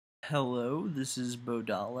Hello, this is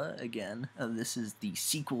Bodala again. This is the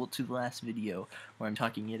sequel to the last video where I'm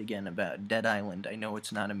talking yet again about Dead Island. I know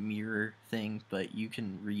it's not a mirror thing, but you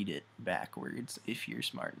can read it backwards if you're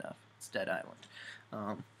smart enough. It's Dead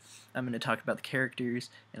Island. I'm going to talk about the characters,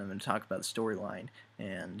 and I'm going to talk about the storyline,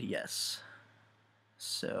 and yes.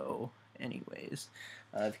 So, anyways,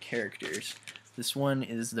 the characters. This one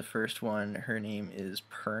is the first one. Her name is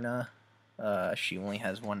Perna. She only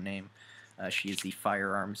has one name. She is the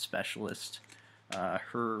firearms specialist.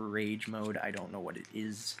 Her rage mode, I don't know what it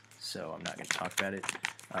is, so I'm not going to talk about it.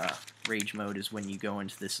 Rage mode is when you go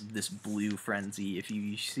into this blue frenzy. If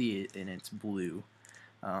you see it and it's blue,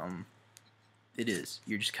 it is.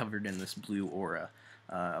 You're just covered in this blue aura,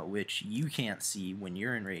 which you can't see when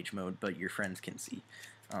you're in rage mode, but your friends can see.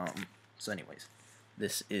 So anyways,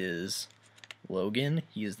 this is Logan.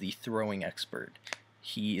 He is the throwing expert.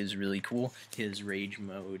 He is really cool. His rage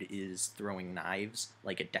mode is throwing knives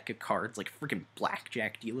like a deck of cards, like a freaking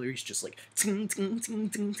blackjack dealer. He's just like ting ting ting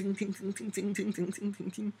ting ting ting ting ting ting ting ting ting ting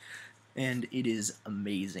ting, and it is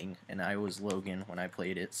amazing. And I was Logan when I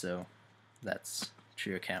played it, so that's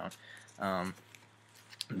true account.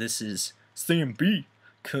 This is Sam B,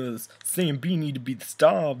 cause Sam B need to be the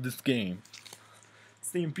star of this game.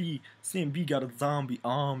 Sam B got a zombie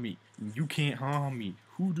army, and you can't harm me.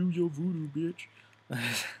 Who do your voodoo, bitch?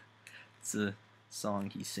 It's a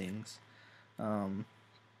song he sings. And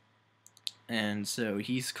so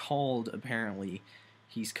he's called, apparently,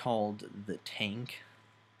 he's called the Tank.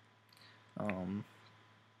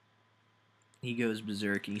 He goes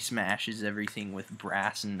berserk and he smashes everything with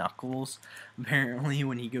brass knuckles, apparently,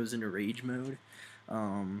 when he goes into rage mode.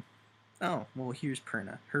 Oh, well, here's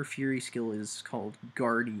Perna. Her fury skill is called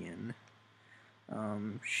Guardian.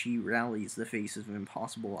 She rallies the face of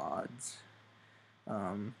impossible odds.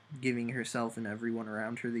 Giving herself and everyone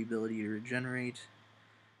around her the ability to regenerate.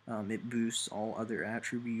 It boosts all other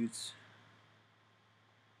attributes.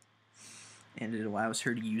 And it allows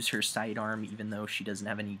her to use her sidearm even though she doesn't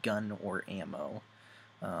have any gun or ammo.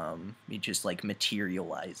 It just, like,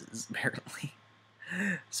 materializes, apparently.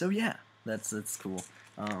 So, yeah, that's cool.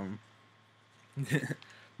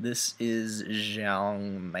 This is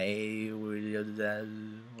Zhang Mei,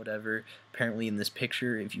 whatever. Apparently in this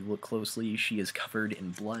picture, if you look closely, she is covered in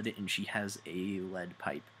blood and she has a lead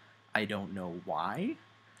pipe. I don't know why.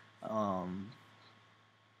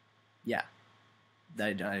 Yeah.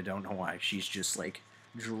 I don't know why. She's just, like,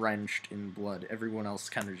 drenched in blood. Everyone else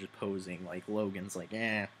kind of just posing. Like, Logan's like,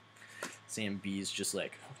 eh. Sam B's just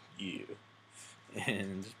like, yeah.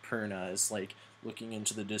 And Perna is, like, looking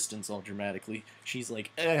into the distance all dramatically. She's like,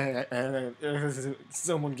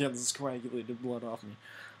 someone get this coagulated blood off me.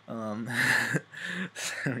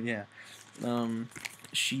 So, yeah.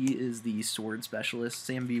 She is the sword specialist.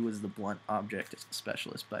 Sam B was the blunt object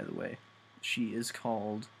specialist, by the way. She is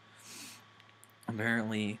called,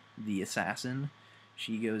 apparently, the assassin.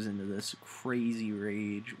 She goes into this crazy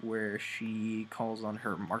rage where she calls on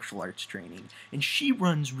her martial arts training, and she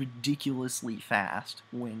runs ridiculously fast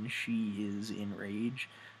when she is in rage,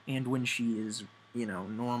 and when she is, you know,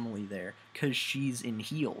 normally there, because she's in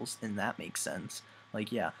heels, and that makes sense.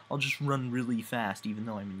 Like, yeah, I'll just run really fast even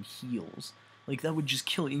though I'm in heels. Like, that would just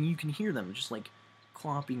kill you, and you can hear them just, like,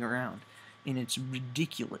 clomping around. And it's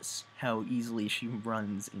ridiculous how easily she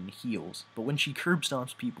runs in heels. But when she curb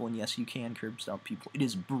stomps people, and yes, you can curb stomp people, it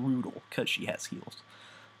is brutal because she has heels.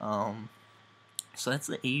 So that's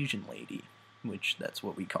the Asian lady, which that's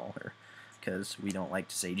what we call her, because we don't like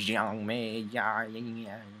to say Jiang Mei, yeah,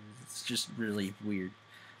 it's just really weird.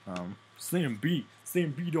 Sam B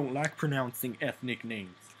don't like pronouncing ethnic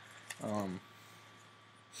names.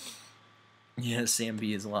 Yeah, Sam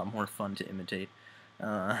B is a lot more fun to imitate.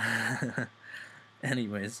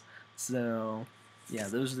 Anyways, so yeah,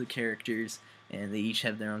 those are the characters, and they each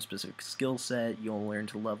have their own specific skill set. You'll learn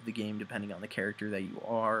to love the game depending on the character that you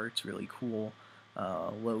are. It's really cool.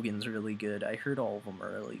 Logan's really good. I heard all of them are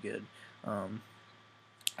really good.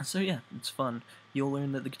 So yeah, it's fun. You'll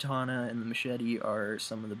learn that the katana and the machete are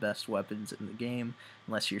some of the best weapons in the game,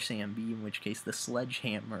 unless you're Sam B, in which case the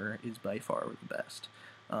sledgehammer is by far the best.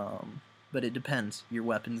 But it depends. Your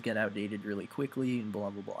weapons get outdated really quickly, and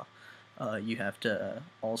blah blah blah. You have to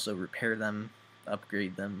also repair them,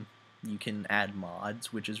 upgrade them. You can add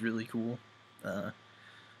mods, which is really cool.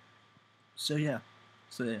 So yeah,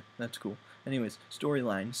 that's cool. Anyways,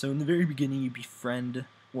 storyline. So in the very beginning, you befriend.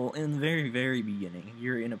 Well, in the very, very beginning,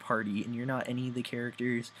 you're in a party, and you're not any of the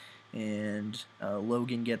characters, and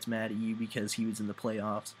Logan gets mad at you because he was in the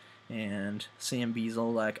playoffs, and Sam B's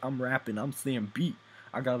all like, I'm rapping, I'm Sam B.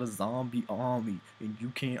 I got a zombie army, and you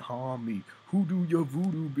can't harm me. Who do your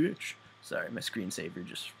voodoo, bitch? Sorry, my screensaver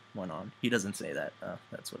just went on. He doesn't say that.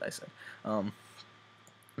 That's what I said.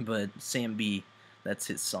 But Sam B, that's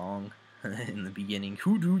his song in the beginning.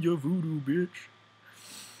 Hoodoo ya voodoo, bitch.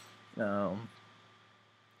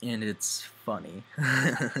 And it's funny.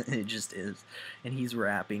 It just is. And he's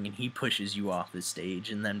rapping, and he pushes you off the stage,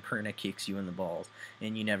 and then Perna kicks you in the balls,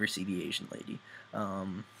 and you never see the Asian lady.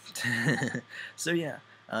 So yeah,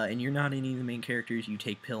 and you're not any of the main characters. You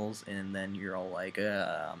take pills, and then you're all like,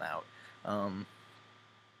 I'm out.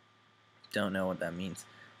 Don't know what that means.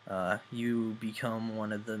 You become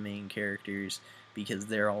one of the main characters because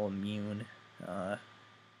they're all immune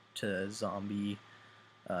to zombie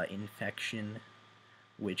infection,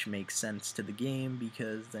 which makes sense to the game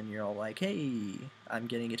because then you're all like, hey, I'm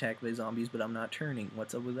getting attacked by zombies, but I'm not turning.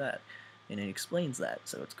 What's up with that? And it explains that,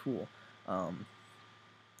 so it's cool.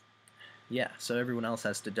 Yeah, so everyone else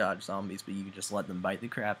has to dodge zombies, but you can just let them bite the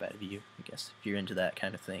crap out of you, I guess, if you're into that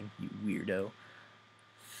kind of thing, you weirdo.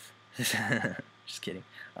 Just kidding.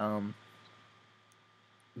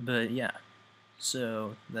 But yeah,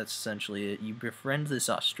 so that's essentially it. You befriend this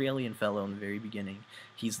Australian fellow in the very beginning.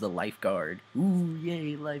 He's the lifeguard. Ooh,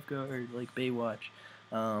 yay, lifeguard, like Baywatch.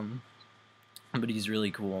 But he's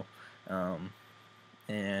really cool.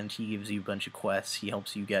 And he gives you a bunch of quests. He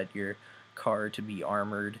helps you get your car to be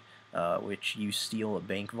armored, which you steal a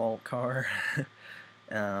bank vault car.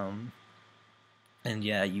 And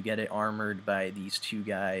yeah, you get it armored by these two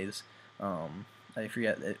guys. I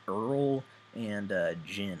forget, Earl and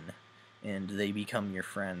Jin, and they become your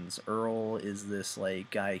friends. Earl is this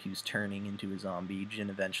like guy who's turning into a zombie. Jin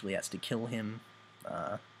eventually has to kill him.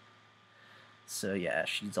 So yeah,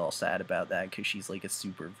 she's all sad about that because she's like a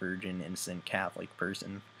super virgin, innocent Catholic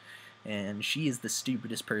person. And she is the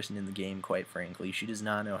stupidest person in the game, quite frankly. She does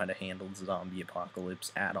not know how to handle the zombie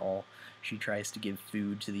apocalypse at all. She tries to give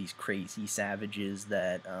food to these crazy savages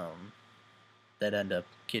that end up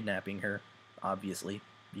kidnapping her, obviously,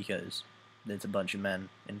 because it's a bunch of men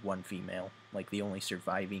and one female, like the only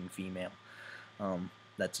surviving female.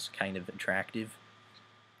 That's kind of attractive,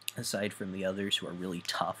 aside from the others who are really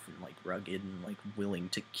tough and like rugged and like willing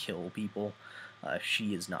to kill people.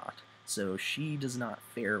 She is not. So she does not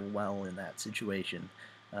fare well in that situation,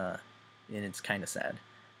 and it's kind of sad.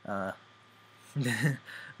 But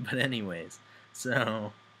anyways,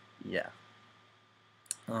 so yeah.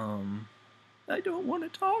 I don't want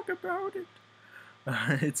to talk about it.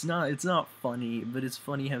 It's not funny, but it's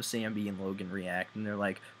funny how Sambi and Logan react, and they're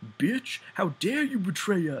like, "Bitch, how dare you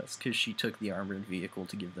betray us?" Because she took the armored vehicle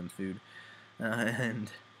to give them food,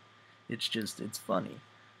 and it's funny,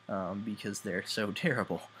 because they're so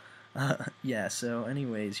terrible. Yeah, so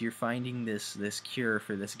anyways, you're finding this cure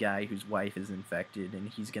for this guy whose wife is infected, and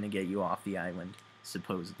he's gonna get you off the island,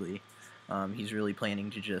 supposedly. He's really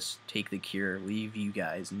planning to just take the cure, leave you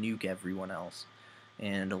guys, nuke everyone else,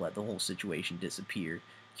 and let the whole situation disappear,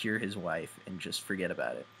 cure his wife, and just forget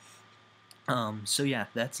about it. So yeah,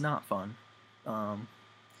 that's not fun.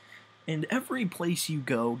 And every place you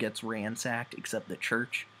go gets ransacked except the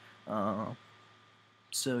church.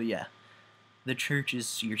 So yeah, the church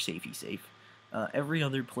is your safety safe. Every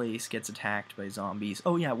other place gets attacked by zombies.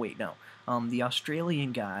 Oh yeah, wait, no. The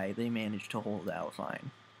Australian guy, they managed to hold out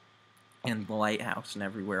fine. And the lighthouse and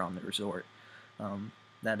everywhere on the resort.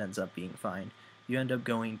 That ends up being fine. You end up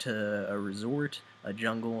going to a resort, a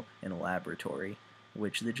jungle, and a laboratory,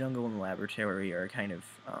 which the jungle and the laboratory are kind of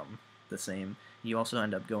the same. You also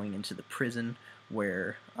end up going into the prison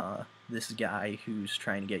where this guy who's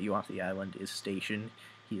trying to get you off the island is stationed.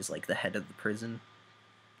 He's like the head of the prison.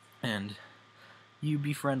 And you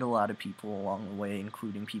befriend a lot of people along the way,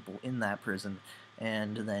 including people in that prison,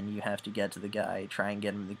 and then you have to get to the guy, try and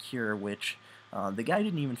get him the cure, which the guy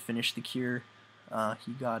didn't even finish the cure.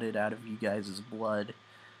 He got it out of you guys' blood,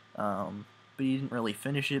 but he didn't really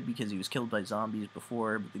finish it because he was killed by zombies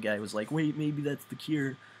before, but the guy was like, wait, maybe that's the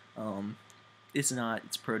cure. It's not,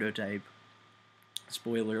 it's prototype.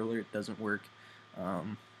 Spoiler alert, doesn't work.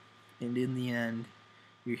 And in the end,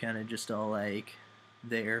 you're kind of just all like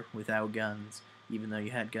there without guns, even though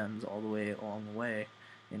you had guns all the way along the way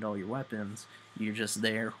and all your weapons. You're just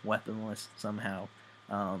there, weaponless somehow.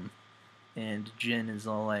 And Jin is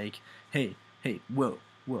all like, hey, whoa,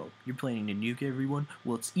 you're planning to nuke everyone?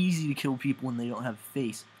 Well, it's easy to kill people when they don't have a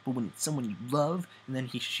face, but when it's someone you love, and then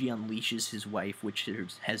she unleashes his wife, which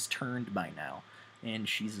has turned by now, and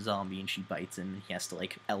she's a zombie, and she bites him, and he has to,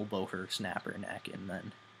 like, elbow her, snap her neck, and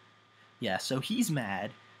then... Yeah, so he's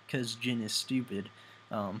mad, because Jin is stupid.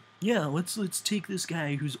 Yeah, let's take this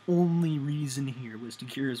guy whose only reason here was to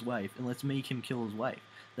cure his wife, and let's make him kill his wife.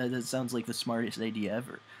 That sounds like the smartest idea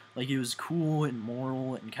ever. Like, it was cool and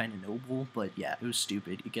moral and kind of noble, but yeah, it was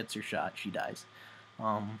stupid. It gets her shot, she dies.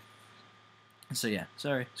 So yeah,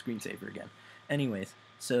 sorry, screensaver again. Anyways,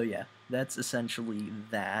 so yeah, that's essentially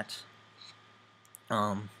that.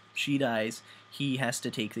 She dies. He has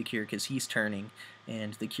to take the cure because he's turning,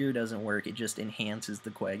 and the cure doesn't work. It just enhances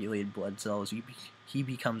the coagulated blood cells. He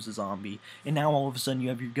becomes a zombie, and now all of a sudden you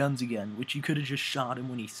have your guns again, which you could have just shot him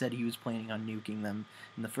when he said he was planning on nuking them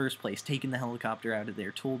in the first place. Taken the helicopter out of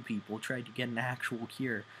there, told people, tried to get an actual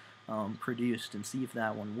cure produced, and see if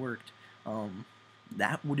that one worked.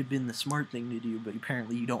 That would have been the smart thing to do, but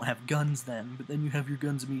apparently you don't have guns then. But then you have your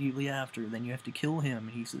guns immediately after. Then you have to kill him,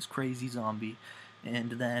 and he's this crazy zombie.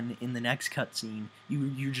 And then in the next cutscene,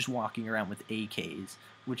 you're just walking around with AKs,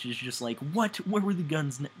 which is just like, what? Where were the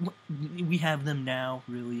guns? We have them now,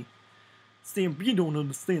 really? Sam, you don't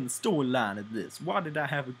understand the storyline of this. Why did I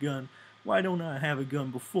have a gun? Why don't I have a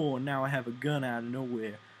gun before, and now I have a gun out of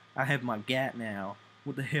nowhere? I have my gat now.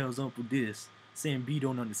 What the hell's up with this? Sam B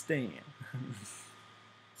don't understand.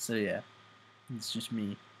 So yeah, it's just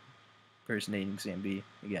me impersonating Sam B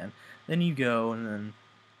again. Then you go, and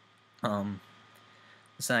then,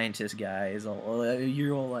 the scientist guy is all,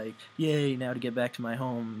 you're all like, yay, now to get back to my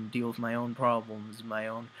home and deal with my own problems, my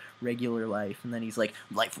own regular life. And then he's like,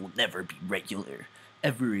 life will never be regular,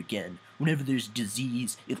 ever again. Whenever there's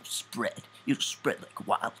disease, it'll spread. It'll spread like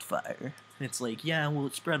wildfire. And it's like, yeah, well,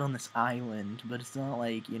 it spread on this island, but it's not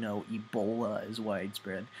like, you know, Ebola is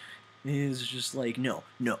widespread. It's just like, no,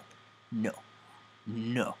 no, no,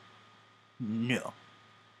 no, no,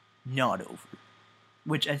 not over.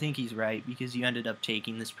 Which I think he's right, because you ended up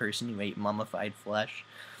taking this person who ate mummified flesh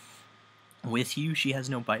with you. She has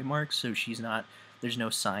no bite marks, so she's not, there's no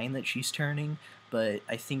sign that she's turning, but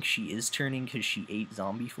I think she is turning because she ate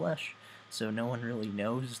zombie flesh, so no one really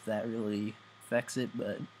knows if that really affects it,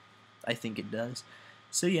 but I think it does.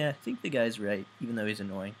 So yeah, I think the guy's right, even though he's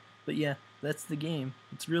annoying. But yeah, that's the game.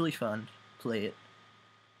 It's really fun. Play it.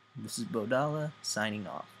 This is Bodala, signing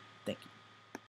off. Thank you.